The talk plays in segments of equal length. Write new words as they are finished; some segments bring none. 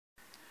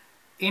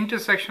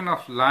intersection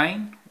of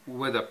line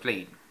with a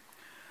plane.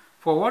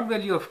 For what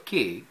value of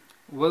k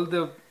will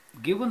the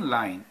given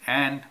line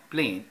and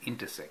plane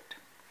intersect?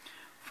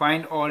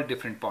 Find all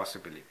different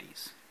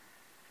possibilities.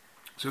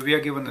 So we are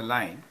given a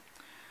line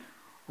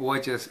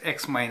which is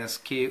x minus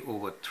k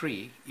over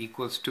 3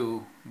 equals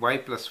to y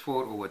plus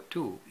 4 over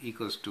 2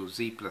 equals to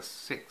z plus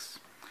 6.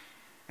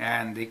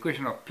 And the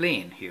equation of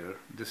plane here,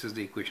 this is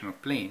the equation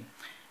of plane,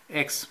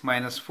 x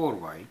minus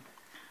 4y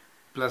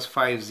plus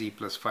 5z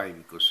plus 5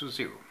 equals to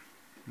 0.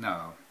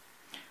 Now,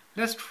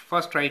 let's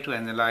first try to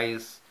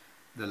analyze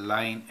the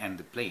line and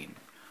the plane.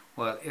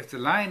 Well, if the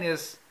line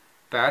is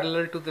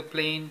parallel to the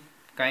plane,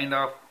 kind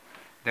of,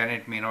 then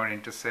it may not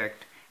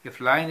intersect. If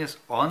line is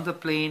on the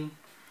plane,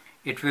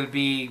 it will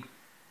be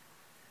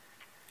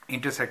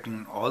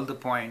intersecting all the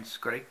points,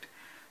 correct?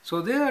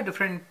 So there are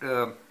different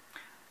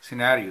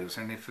scenarios,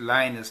 and if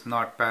line is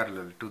not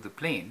parallel to the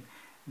plane,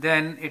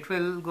 then it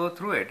will go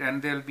through it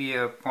and there will be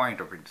a point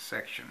of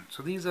intersection.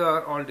 So these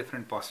are all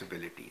different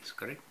possibilities,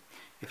 correct?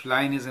 If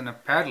line is in a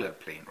parallel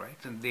plane, right,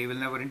 then they will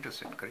never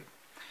intersect, correct?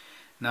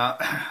 Now,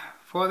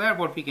 for that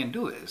what we can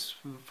do is,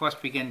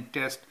 first we can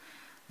test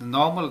the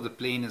normal of the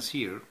plane is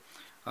here,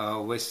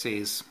 which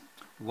says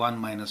 1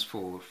 minus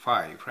 4,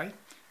 5, right?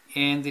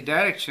 And the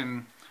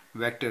direction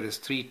vector is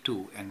 3,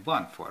 2, and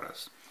 1 for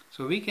us.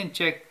 So we can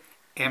check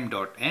m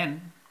dot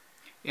n.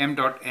 M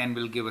dot n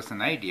will give us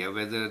an idea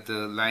whether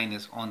the line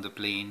is on the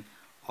plane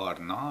or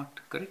not,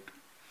 correct?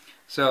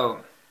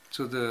 So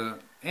the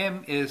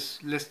m is,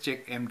 let's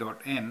check m dot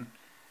n.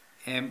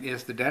 M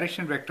is the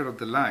direction vector of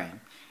the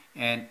line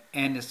and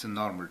n is the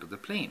normal to the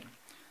plane.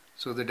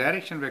 So the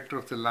direction vector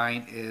of the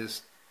line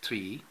is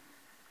 3,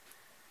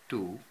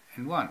 2,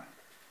 and 1.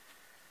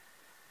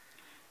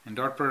 And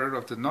dot product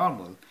of the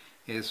normal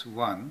is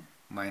 1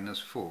 minus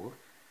 4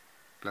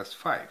 plus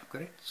 5,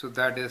 correct? So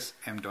that is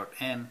m dot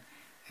n,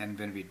 and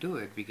when we do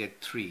it we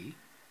get 3,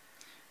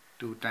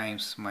 2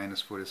 times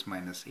minus 4 is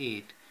minus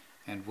 8,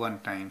 and 1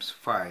 times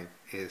 5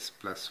 is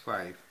plus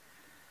 5.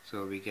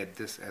 So we get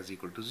this as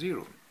equal to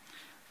 0.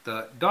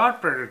 The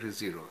dot product is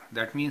 0.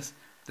 That means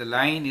the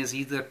line is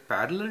either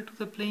parallel to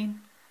the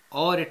plane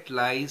or it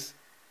lies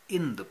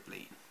in the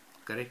plane,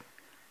 correct?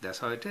 That's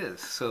how it is.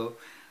 So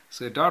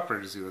dot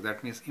product is 0.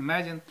 That means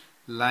imagine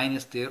line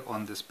is there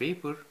on this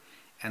paper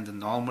and the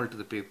normal to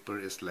the paper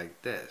is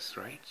like this,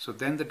 right? So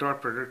then the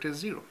dot product is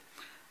 0.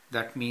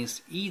 That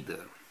means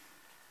either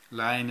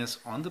line is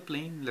on the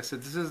plane, let's say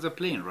this is the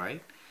plane,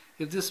 right?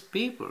 If this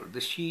paper,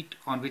 the sheet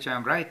on which I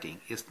am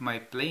writing, is my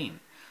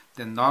plane,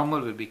 then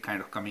normal will be kind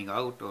of coming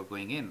out or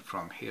going in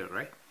from here,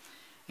 right?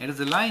 And if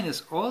the line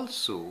is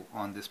also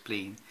on this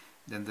plane,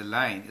 then the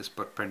line is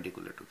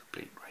perpendicular to the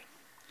plane, right?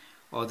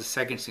 Or the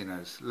second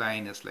scenario is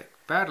line is like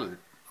parallel,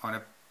 on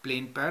a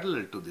plane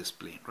parallel to this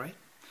plane, right?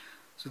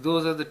 So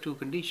those are the two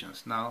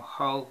conditions. Now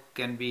how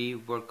can we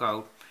work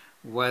out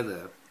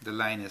whether the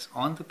line is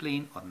on the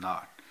plane or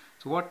not?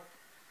 So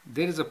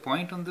there is a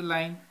point on the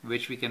line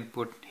which we can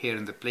put here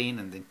in the plane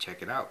and then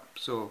check it out.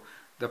 So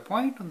the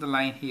point on the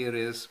line here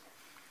is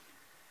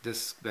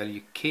this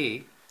value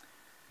k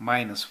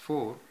minus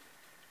 4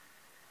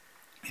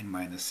 and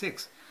minus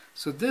 6.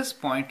 So this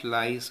point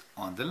lies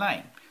on the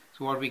line.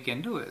 So what we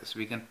can do is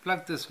we can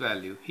plug this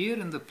value here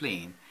in the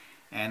plane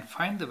and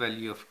find the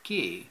value of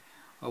k,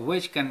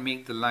 which can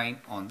make the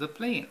line on the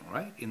plane,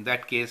 right? In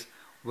that case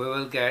we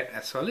will get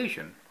a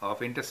solution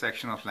of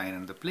intersection of line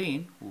and the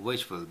plane,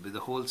 which will be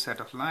the whole set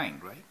of line,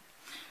 right?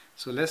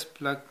 So let's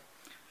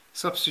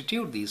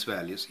substitute these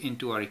values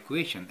into our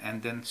equation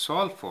and then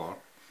solve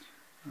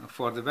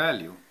for the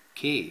value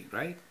k,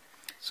 right?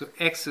 So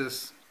x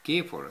is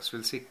k for us.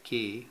 We'll say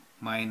k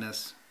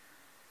minus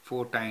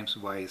 4 times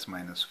y is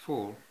minus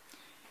 4,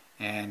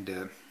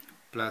 and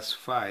plus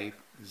 5,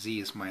 z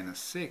is minus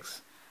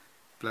 6,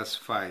 plus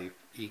 5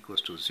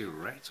 equals to 0,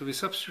 right? So we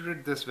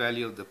substituted this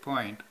value of the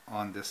point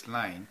on this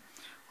line,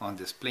 on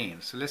this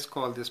plane. So let's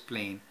call this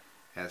plane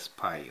as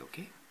pi,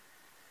 okay?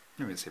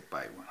 Let me say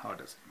pi 1, how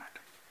does it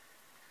matter?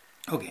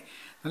 Okay,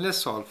 now let's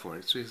solve for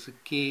it. So it's a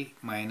k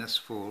minus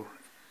 4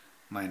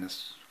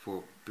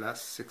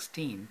 plus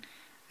 16,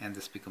 and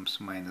this becomes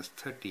minus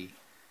 30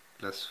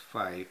 plus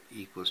 5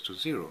 equals to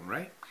 0,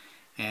 right?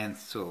 And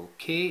so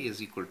k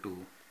is equal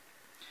to,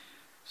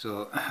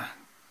 so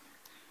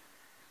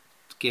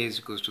k is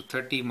equals to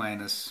 30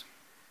 minus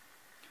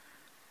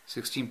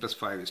 16 plus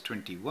 5 is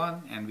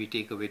 21, and we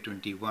take away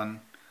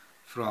 21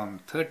 from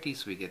 30,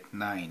 so we get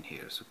 9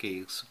 here. So k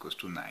is equals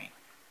to 9.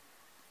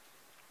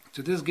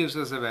 So this gives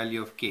us a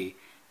value of k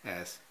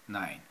as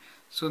 9.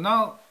 So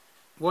now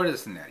what is the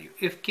scenario?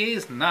 If k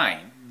is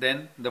 9,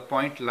 then the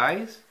point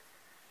lies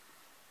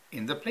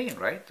in the plane,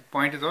 right? The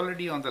point is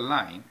already on the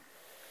line.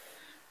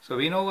 So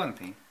we know one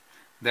thing,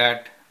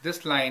 that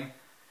this line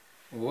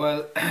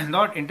will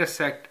not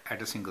intersect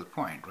at a single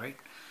point, right?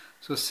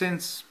 So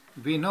since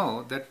we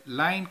know that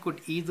line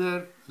could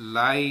either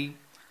lie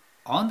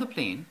on the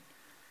plane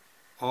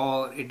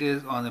or it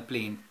is on a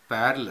plane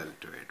parallel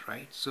to it,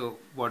 right? So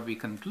what we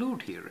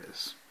conclude here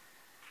is,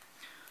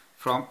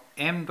 from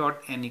m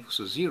dot n equals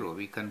to 0,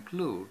 we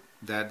conclude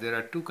that there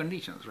are two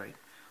conditions, right?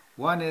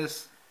 One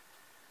is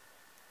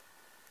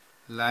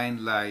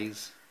line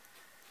lies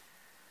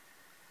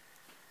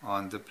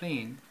on the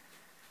plane,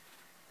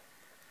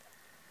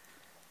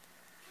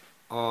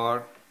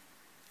 or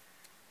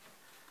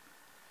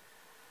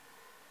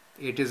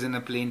it is in a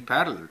plane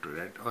parallel to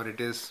it, or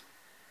it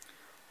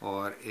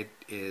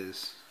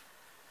is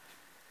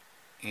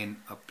in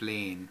a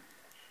plane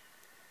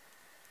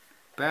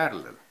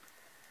parallel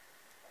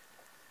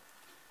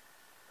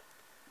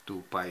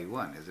to pi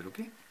 1. Is it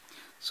okay?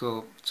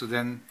 So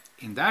then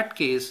in that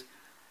case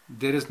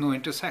there is no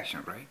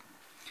intersection, right?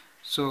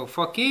 So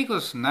for k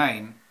equals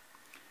 9,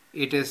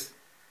 it is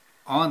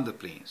on the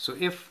plane. So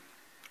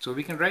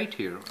we can write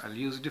here, I'll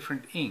use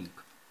different ink.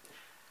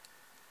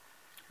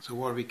 So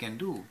what we can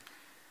do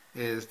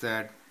is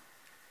that,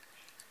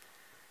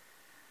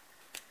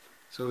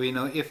 so we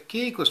know if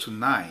k equals to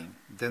 9,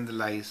 then the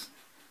lies,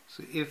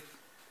 so if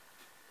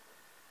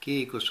k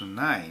equals to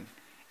 9,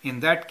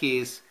 in that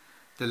case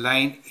the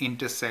line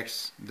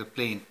intersects the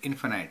plane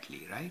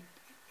infinitely, right?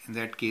 In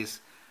that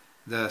case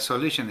the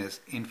solution is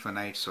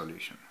infinite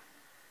solution.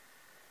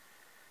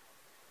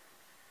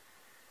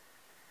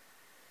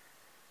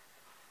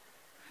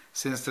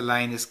 Since the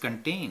line is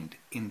contained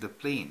in the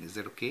plane, is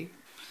that okay?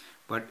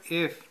 But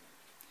if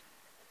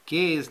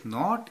k is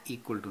not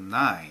equal to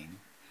 9,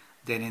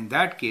 then in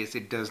that case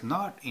it does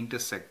not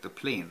intersect the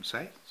planes,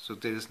 right? So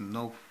there is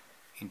no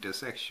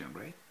intersection,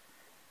 right?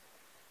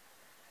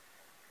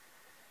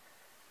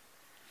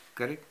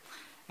 Correct?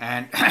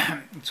 And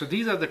so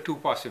these are the two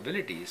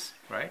possibilities,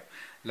 right?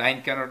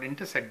 Line cannot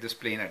intersect this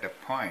plane at a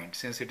point,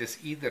 since it is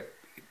either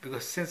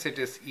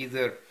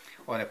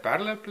on a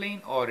parallel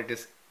plane or it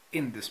is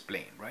in this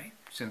plane, right?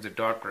 Since the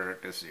dot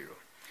product is 0.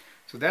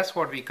 So that's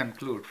what we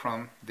conclude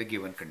from the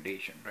given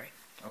condition, right?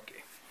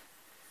 Okay.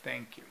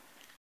 Thank you.